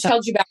marriage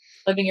held you back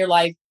from living your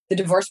life. The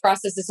divorce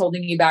process is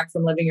holding you back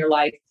from living your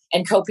life,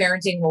 and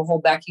co-parenting will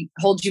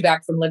hold you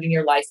back from living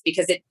your life,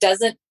 because it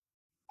doesn't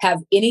have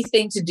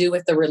anything to do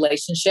with the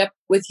relationship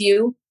with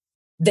you.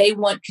 They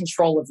want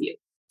control of you.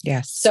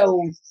 Yes.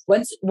 So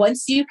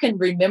once you can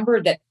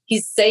remember that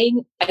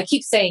I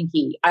keep saying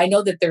he, I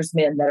know that there's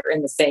men that are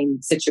in the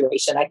same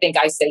situation. I think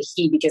I say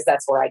he because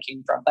that's where I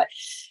came from. But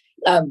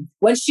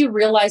once you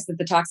realize that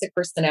the toxic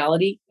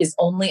personality is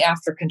only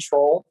after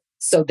control,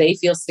 so they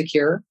feel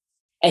secure,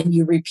 and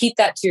you repeat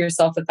that to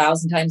yourself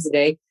 1,000 times a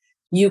day,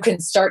 you can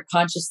start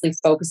consciously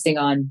focusing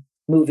on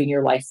moving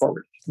your life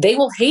forward. They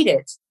will hate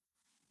it,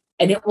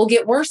 and it will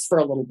get worse for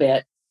a little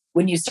bit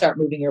when you start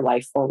moving your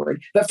life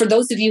forward. But for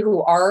those of you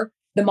who are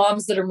the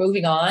moms that are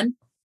moving on,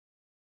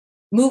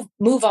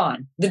 move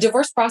on. The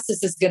divorce process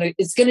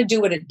it's gonna do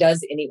what it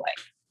does anyway.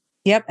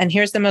 Yep. And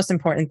here's the most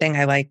important thing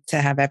I like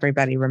to have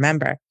everybody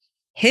remember.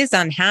 His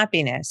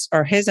unhappiness,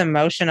 or his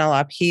emotional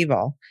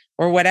upheaval,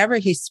 or whatever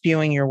he's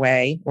spewing your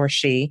way, or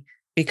she,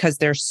 because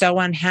they're so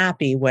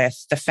unhappy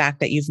with the fact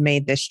that you've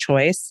made this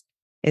choice,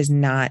 is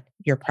not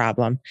your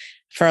problem.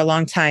 For a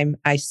long time,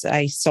 I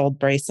sold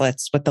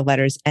bracelets with the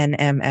letters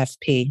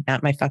NMFP,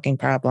 not my fucking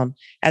problem,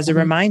 as a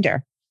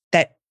reminder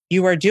that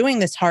you are doing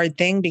this hard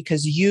thing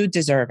because you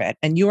deserve it,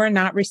 and you are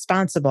not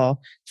responsible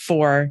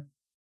for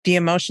the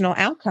emotional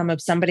outcome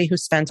of somebody who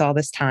spent all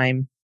this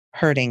time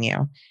hurting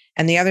you.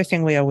 And the other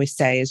thing we always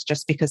say is,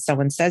 just because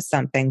someone says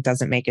something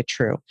doesn't make it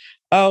true.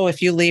 Oh,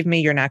 if you leave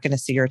me, you're not going to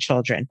see your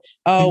children.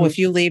 Oh, if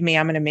you leave me,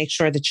 I'm going to make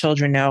sure the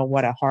children know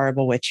what a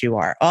horrible witch you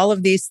are. All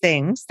of these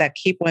things that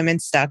keep women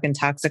stuck in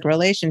toxic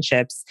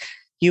relationships,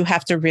 you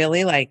have to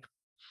really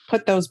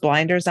put those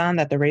blinders on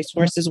that the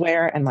racehorses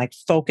wear, and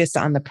focus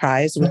on the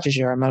prize, which is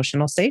your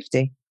emotional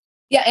safety.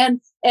 Yeah.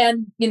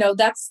 And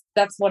that's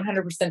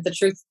 100% the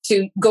truth.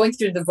 To going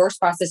through the divorce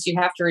process, you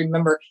have to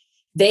remember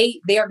they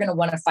are going to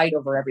want to fight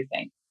over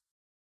everything.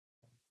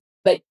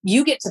 But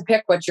you get to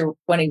pick what you're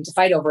wanting to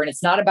fight over. And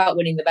it's not about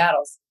winning the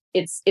battles.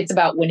 It's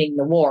about winning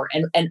the war.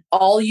 And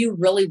all you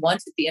really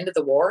want at the end of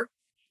the war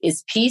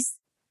is peace,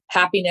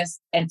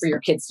 happiness, and for your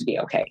kids to be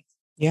okay.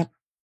 Yep.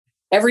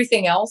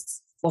 Everything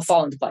else will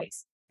fall into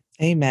place.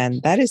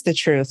 Amen. That is the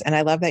truth. And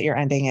I love that you're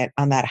ending it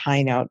on that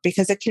high note,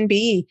 because it can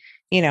be,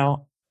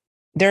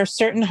 there are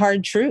certain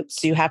hard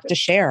truths you have to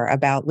share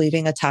about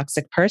leaving a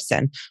toxic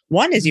person.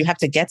 One is you have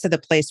to get to the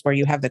place where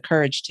you have the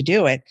courage to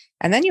do it,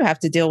 and then you have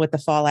to deal with the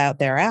fallout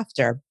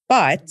thereafter.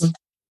 But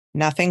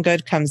nothing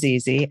good comes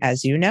easy,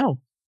 as you know.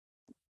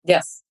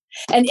 Yes.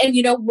 And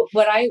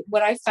what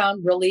I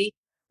found really,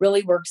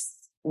 really works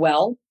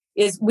well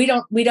is we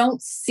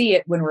don't see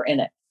it when we're in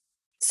it.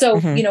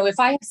 So, if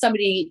I have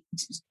somebody,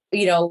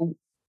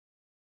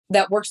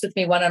 that works with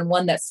me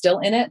one-on-one that's still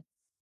in it,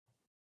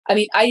 I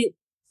mean,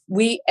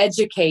 we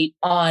educate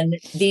on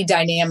the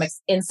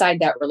dynamics inside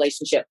that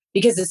relationship,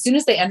 because as soon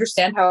as they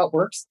understand how it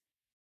works,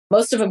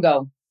 most of them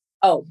go,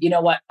 oh, you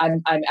know what?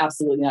 I'm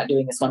absolutely not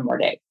doing this one more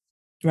day.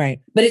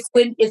 Right. But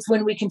it's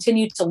when we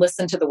continue to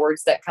listen to the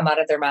words that come out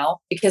of their mouth,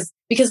 because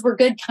we're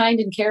good, kind,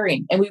 and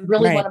caring, and we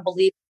really want to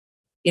believe,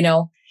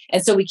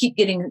 and so we keep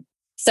getting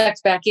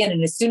sucked back in.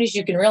 And as soon as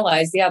you can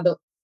realize, I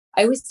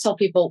always tell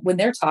people when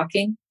they're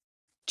talking,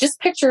 just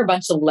picture a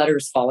bunch of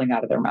letters falling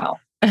out of their mouth.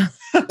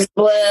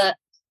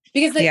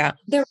 Because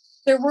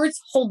their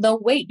words hold no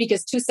weight,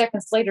 because 2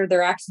 seconds later,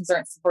 their actions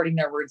aren't supporting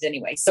their words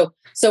anyway. So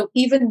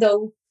even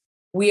though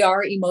we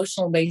are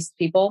emotional based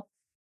people,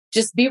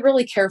 just be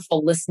really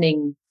careful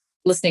listening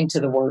to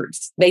the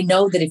words. They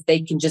know that if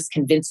they can just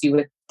convince you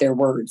with their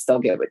words, they'll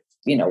get what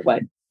you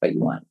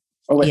want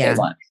or what they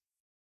want.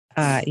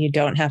 You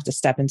don't have to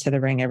step into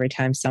the ring every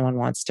time someone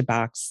wants to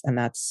box. And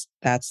that's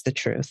the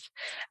truth.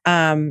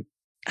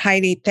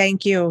 Heidi,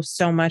 thank you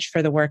so much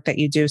for the work that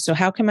you do. So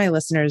how can my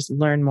listeners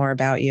learn more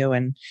about you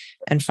and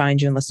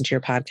find you and listen to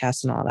your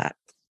podcast and all that?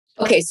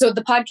 Okay. So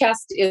the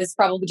podcast is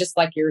probably just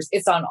like yours.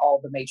 It's on all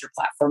the major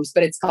platforms,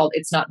 but it's called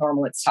It's Not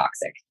Normal, It's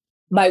Toxic.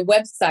 My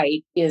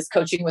website is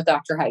Coaching with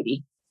Dr.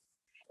 Heidi.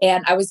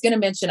 And I was going to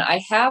mention,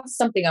 I have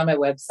something on my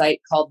website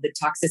called the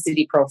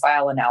Toxicity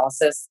Profile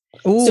Analysis.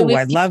 Ooh,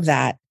 I love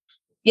that.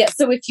 Yeah.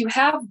 So if you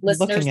have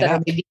listeners that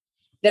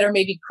are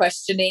maybe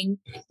questioning,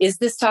 is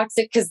this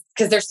toxic? Because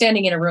they're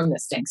standing in a room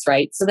that stinks,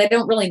 right? So they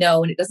don't really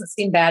know. And it doesn't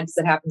seem bad because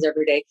it happens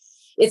every day.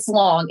 It's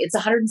long. It's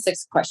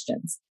 106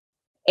 questions.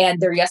 And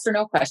they're yes or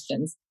no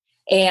questions.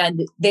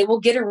 And they will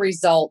get a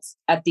result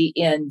at the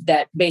end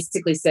that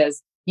basically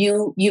says,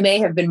 you may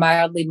have been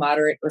mildly,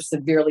 moderate, or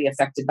severely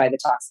affected by the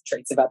toxic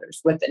traits of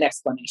others, with an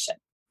explanation.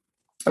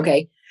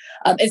 Okay.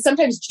 And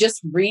sometimes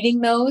just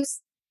reading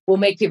those will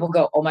make people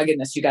go, oh my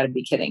goodness, you got to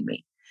be kidding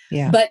me.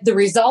 Yeah. But the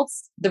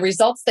results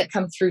that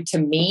come through to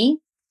me,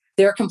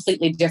 they're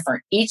completely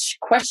different. Each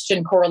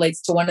question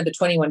correlates to one of the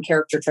 21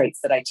 character traits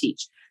that I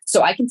teach.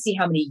 So I can see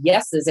how many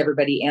yeses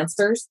everybody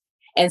answers.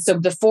 And so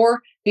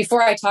before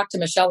I talk to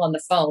Michelle on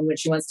the phone, when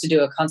she wants to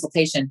do a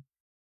consultation,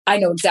 I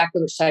know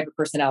exactly which type of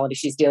personality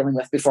she's dealing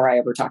with before I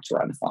ever talk to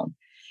her on the phone.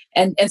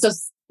 And so,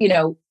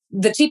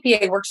 the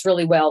TPA works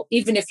really well,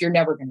 even if you're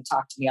never going to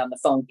talk to me on the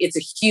phone. It's a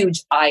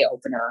huge eye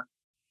opener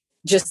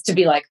just to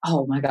be like,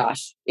 oh my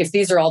gosh, if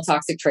these are all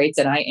toxic traits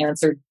and I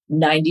answered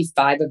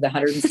 95 of the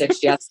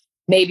 106 yes,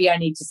 maybe I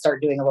need to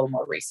start doing a little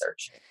more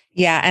research.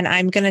 Yeah. And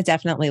I'm going to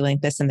definitely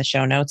link this in the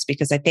show notes,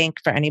 because I think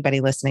for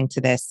anybody listening to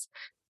this,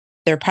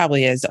 there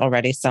probably is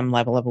already some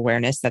level of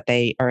awareness that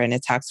they are in a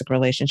toxic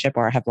relationship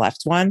or have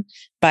left one,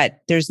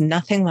 but there's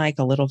nothing like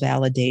a little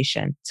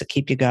validation to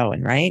keep you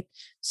going, right?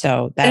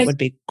 So that would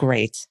be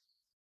great.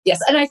 Yes.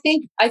 And I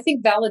think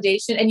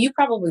validation, and you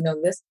probably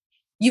know this,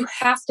 you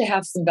have to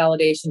have some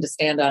validation to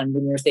stand on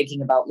when you're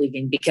thinking about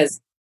leaving, because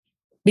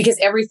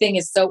everything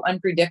is so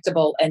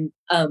unpredictable and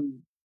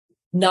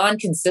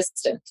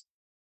non-consistent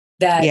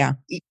that,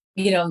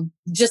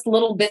 just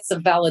little bits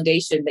of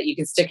validation that you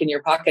can stick in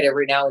your pocket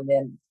every now and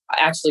then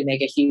actually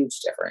make a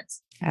huge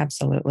difference.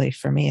 Absolutely.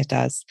 For me, it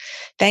does.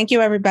 Thank you,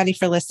 everybody,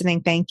 for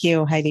listening. Thank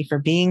you, Heidi, for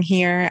being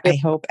here. I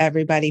hope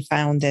everybody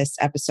found this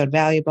episode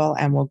valuable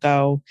and will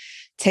go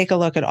take a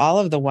look at all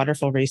of the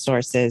wonderful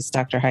resources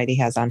Dr. Heidi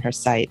has on her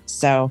site.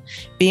 So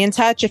be in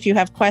touch if you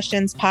have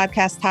questions,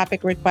 podcast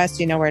topic requests,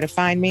 you know where to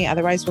find me.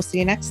 Otherwise, we'll see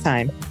you next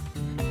time.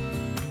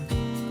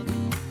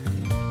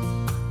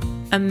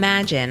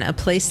 Imagine a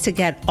place to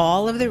get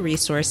all of the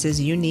resources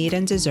you need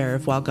and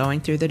deserve while going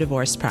through the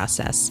divorce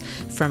process,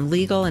 from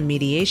legal and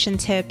mediation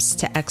tips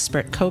to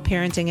expert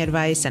co-parenting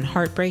advice and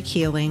heartbreak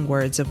healing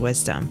words of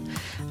wisdom.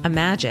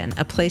 Imagine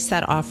a place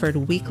that offered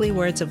weekly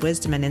words of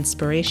wisdom and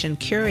inspiration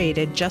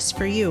curated just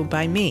for you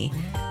by me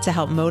to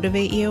help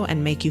motivate you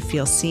and make you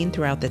feel seen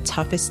throughout the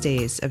toughest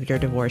days of your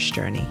divorce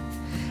journey.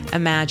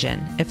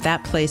 Imagine if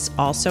that place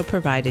also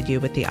provided you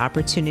with the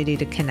opportunity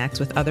to connect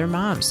with other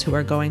moms who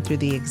are going through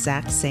the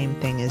exact same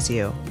thing as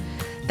you.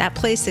 That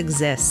place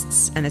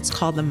exists, and it's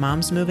called the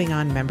Moms Moving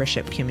On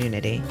membership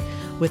community.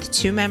 With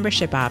 2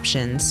 membership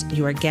options,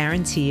 you are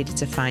guaranteed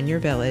to find your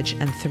village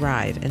and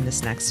thrive in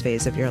this next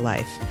phase of your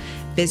life.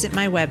 Visit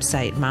my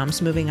website,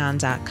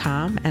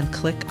 momsmovingon.com, and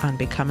click on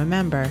Become a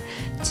Member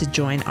to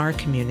join our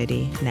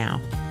community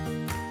now.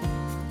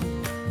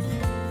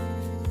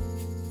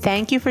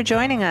 Thank you for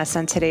joining us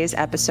on today's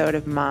episode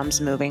of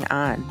Moms Moving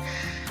On.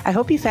 I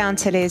hope you found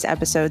today's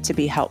episode to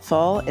be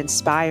helpful,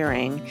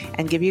 inspiring,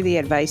 and give you the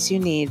advice you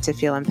need to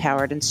feel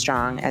empowered and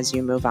strong as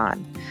you move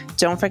on.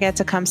 Don't forget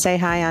to come say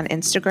hi on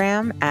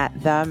Instagram at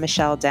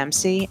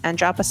 @TheMichelleDempsey and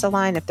drop us a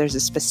line if there's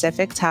a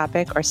specific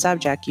topic or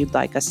subject you'd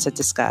like us to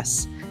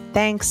discuss.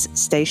 Thanks.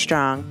 Stay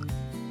strong.